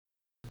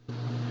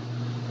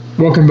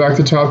Welcome back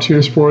to Top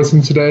Tier Sports,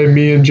 and today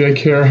me and Jake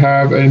Hare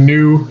have a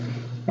new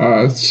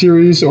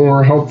series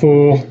or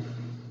helpful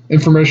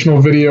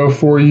informational video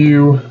for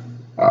you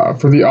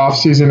for the off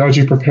season as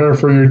you prepare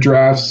for your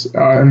drafts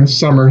in the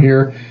summer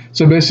here.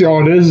 So basically,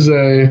 all it is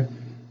a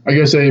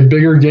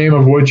bigger game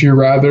of would you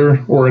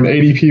rather, or an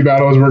ADP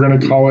battle as we're going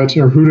to call it,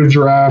 or who to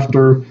draft,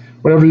 or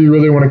whatever you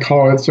really want to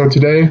call it. So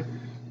today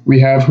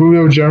we have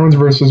Julio Jones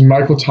versus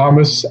Michael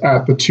Thomas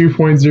at the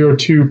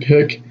 2.02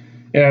 pick.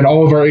 And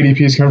all of our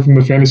ADPs come from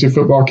the Fantasy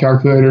Football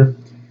Calculator,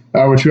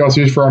 which we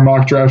also use for our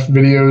mock draft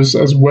videos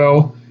as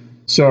well.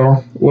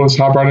 So let's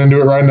hop right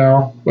into it right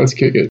now. Let's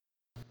kick it.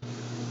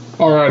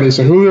 Alrighty,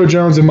 so Julio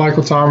Jones and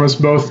Michael Thomas,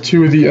 both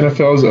two of the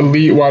NFL's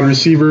elite wide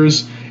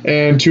receivers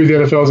and two of the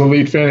NFL's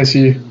elite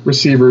fantasy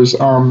receivers.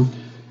 I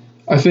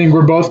think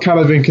we're both kind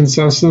of in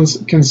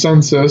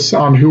consensus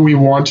on who we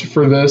want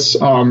for this,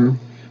 but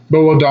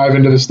we'll dive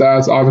into the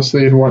stats,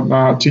 obviously, and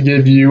whatnot to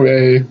give you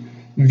a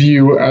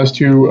view as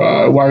to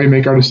why we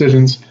make our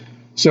decisions.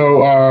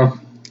 So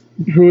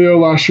Julio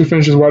last year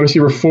finished as wide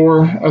receiver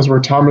 4, as where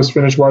Thomas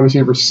finished wide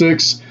receiver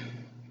 6.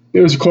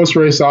 It was a close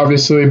race,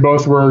 obviously.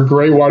 Both were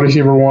great wide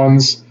receiver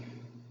ones.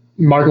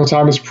 Michael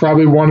Thomas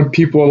probably won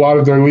people a lot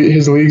of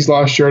his leagues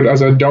last year,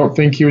 as I don't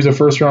think he was a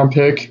first-round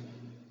pick.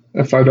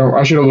 I should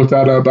have looked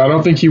that up. I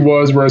don't think he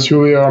was, whereas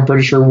Julio, I'm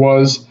pretty sure,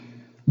 was.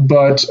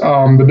 But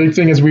the big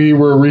thing as we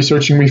were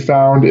researching, we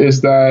found is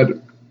that,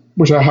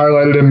 which I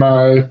highlighted in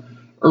my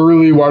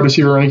early wide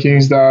receiver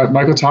rankings, that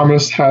Michael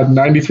Thomas had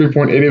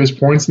 93.8 of his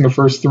points in the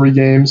first 3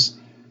 games,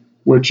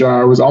 which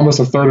was almost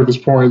a third of his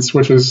points,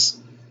 which is,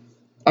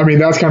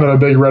 that's kind of a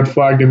big red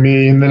flag to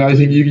me. And then I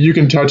think you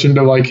can touch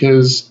into like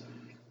his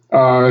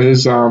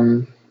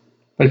fluctuation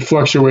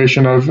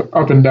of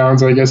up and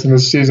downs, I guess, in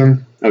this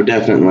season. Oh,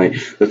 definitely.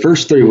 The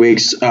first 3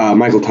 weeks,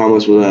 Michael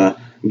Thomas was a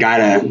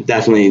guy to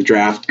definitely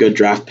good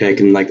draft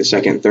pick in like the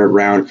second, third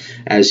round,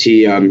 as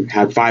he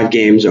had 5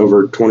 games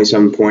over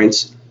 27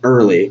 points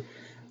early.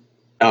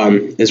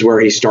 Is where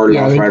he started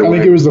off right away. I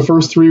think it was the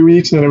first 3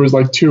 weeks, and then it was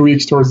like 2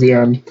 weeks towards the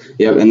end.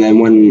 Yep, and then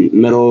when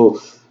middle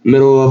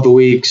of the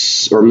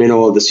weeks or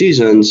middle of the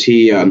seasons,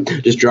 he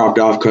just dropped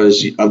off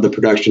because of the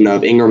production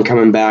of Ingram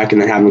coming back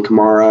and then having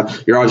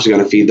Kamara. You're obviously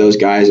going to feed those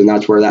guys, and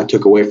that's where that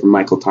took away from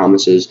Michael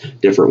Thomas's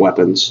different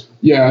weapons.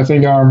 Yeah, I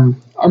think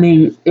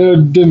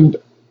it didn't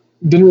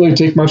really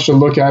take much to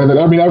look at it.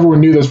 Everyone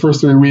knew those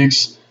first 3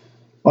 weeks.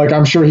 Like,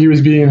 I'm sure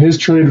his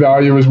trade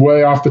value was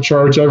way off the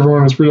charts.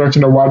 Everyone was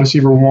projecting a wide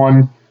receiver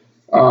 1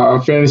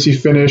 fantasy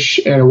finish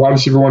and a wide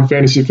receiver 1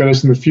 fantasy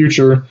finish in the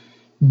future.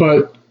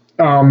 But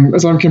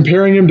as I'm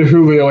comparing him to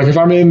Julio, like if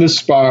I'm in this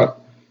spot,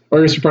 or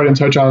I guess you probably didn't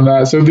touch on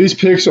that. So these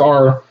picks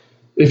are,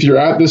 if you're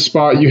at this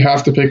spot, you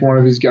have to pick one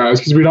of these guys,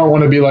 because we don't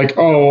want to be like,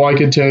 oh, I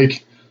could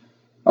take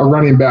a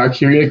running back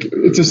here.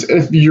 It's just,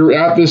 if you're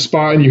at this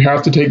spot and you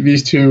have to take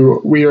these two,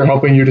 we are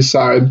helping you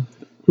decide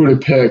who to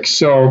pick.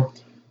 So,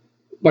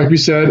 like we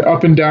said,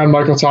 up and down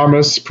Michael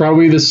Thomas,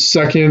 probably the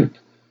second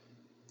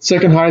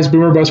highest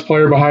boomer bust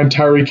player behind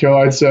Tyreek Hill,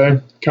 I'd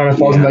say. Kind of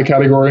falls in that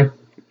category.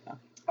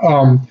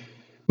 But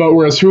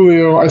whereas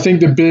Julio, I think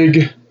the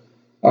big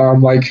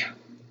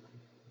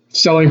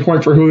selling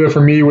point for Julio for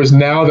me was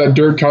now that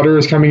Dirk Cutter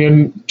is coming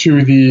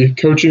into the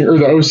coaching or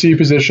the OC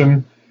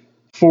position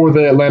for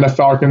the Atlanta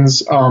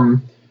Falcons.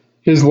 We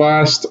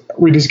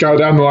just got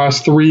down the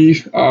last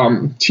 3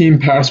 team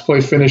pass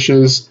play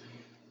finishes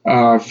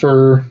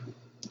for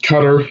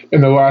Cutter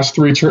in the last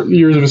 3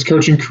 years of his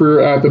coaching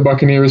career at the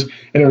Buccaneers,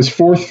 and it was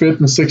 4th, 5th,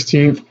 and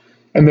 16th.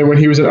 And then when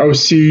he was an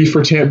OC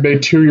for Tampa Bay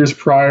 2 years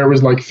prior, it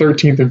was like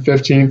 13th and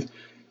 15th.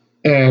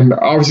 And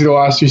obviously the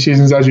last 2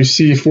 seasons, as you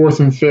see, 4th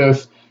and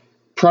 5th,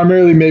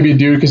 primarily maybe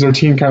due because their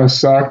team kind of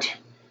sucked.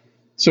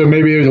 So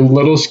maybe it was a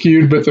little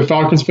skewed, but the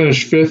Falcons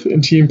finished 5th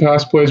in team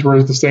pass plays,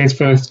 whereas the Saints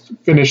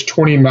finished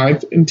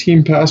 29th in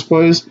team pass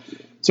plays.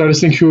 So I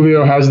just think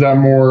Julio has that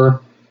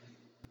more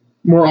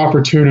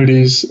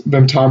opportunities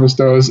than Thomas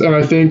does. And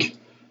I think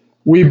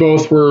we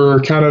both were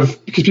kind of,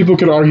 because people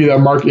could argue that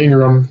Mark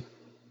Ingram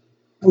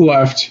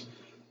left,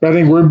 but I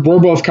think we're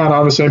both kind of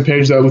on the same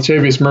page that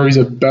Latavius Murray's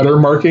a better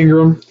Mark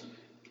Ingram.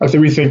 I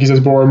think we think he's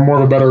just more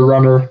of a better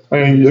runner.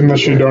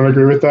 Unless you don't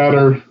agree with that,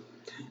 or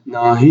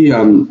no,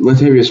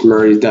 Latavius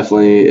Murray is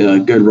definitely a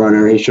good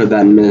runner. He showed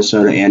that in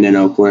Minnesota and in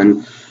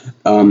Oakland.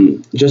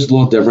 Just a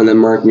little different than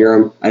Mark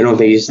Ingram. I don't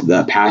think he's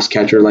the pass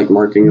catcher like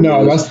Mark Ingram.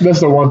 No, that's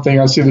the one thing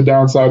I see the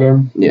downside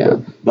in. Yeah,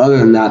 but other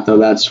than that, though,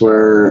 that's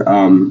where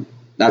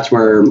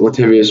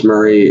Latavius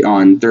Murray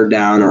on third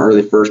down or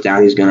early first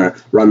down, he's going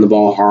to run the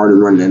ball hard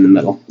and run it in the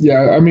middle.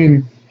 Yeah,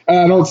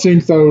 I don't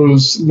think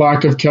those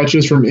lack of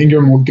catches from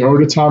Ingram will go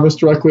to Thomas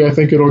directly. I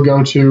think it'll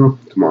go to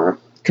Kamara.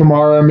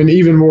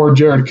 Even more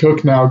Jared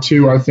Cook now,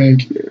 too, I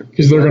think,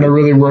 because they're going to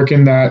really work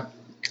in that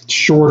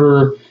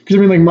shorter.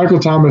 Because, Michael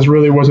Thomas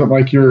really wasn't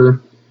like your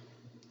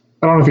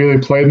 – I don't know if he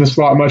really played in the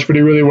slot much, but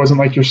he really wasn't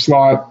like your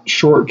slot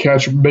short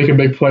catch, make a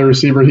big play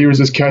receiver. He was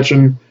just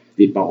catching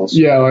deep balls.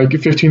 Yeah, like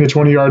 15 to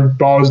 20-yard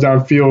balls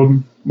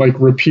downfield, like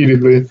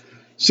repeatedly.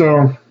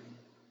 So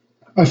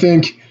I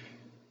think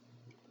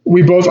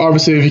we both,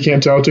 obviously, if you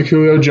can't tell, took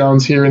Julio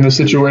Jones here in this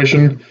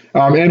situation.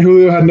 And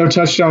Julio had no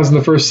touchdowns in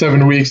the first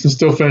 7 weeks and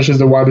still finishes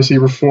the wide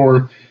receiver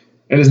 4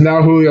 and is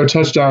now Julio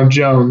touchdown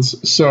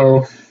Jones.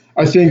 So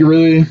I think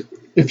really,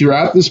 if you're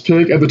at this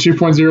pick, at the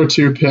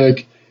 2.02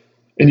 pick,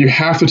 and you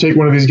have to take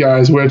one of these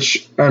guys,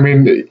 which, I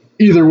mean,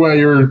 either way,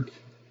 you're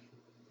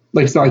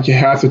like, it's not like you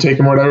have to take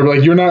him or whatever, but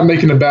like, you're not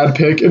making a bad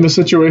pick in this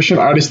situation.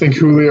 I just think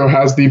Julio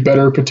has the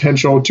better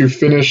potential to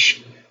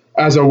finish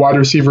as a wide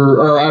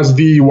receiver, or as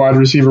the wide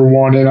receiver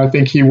 1, and I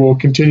think he will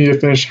continue to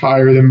finish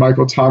higher than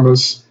Michael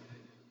Thomas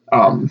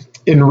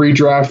in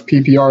redraft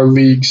PPR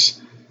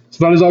leagues.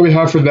 So that is all we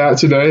have for that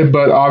today,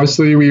 but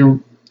obviously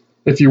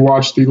if you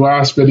watched the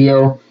last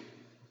video,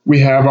 we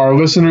have our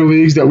listener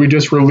leagues that we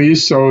just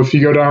released. So if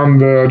you go down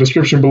the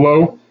description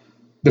below,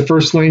 the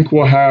first link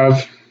will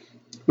have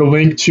the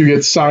link to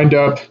get signed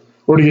up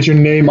or to get your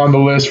name on the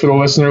list for the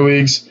listener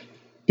leagues,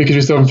 because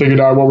we still haven't figured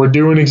out what we're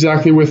doing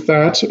exactly with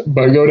that.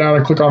 But go down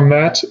and click on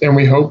that, and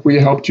we hope we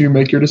helped you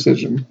make your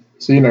decision.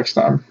 See you next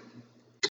time.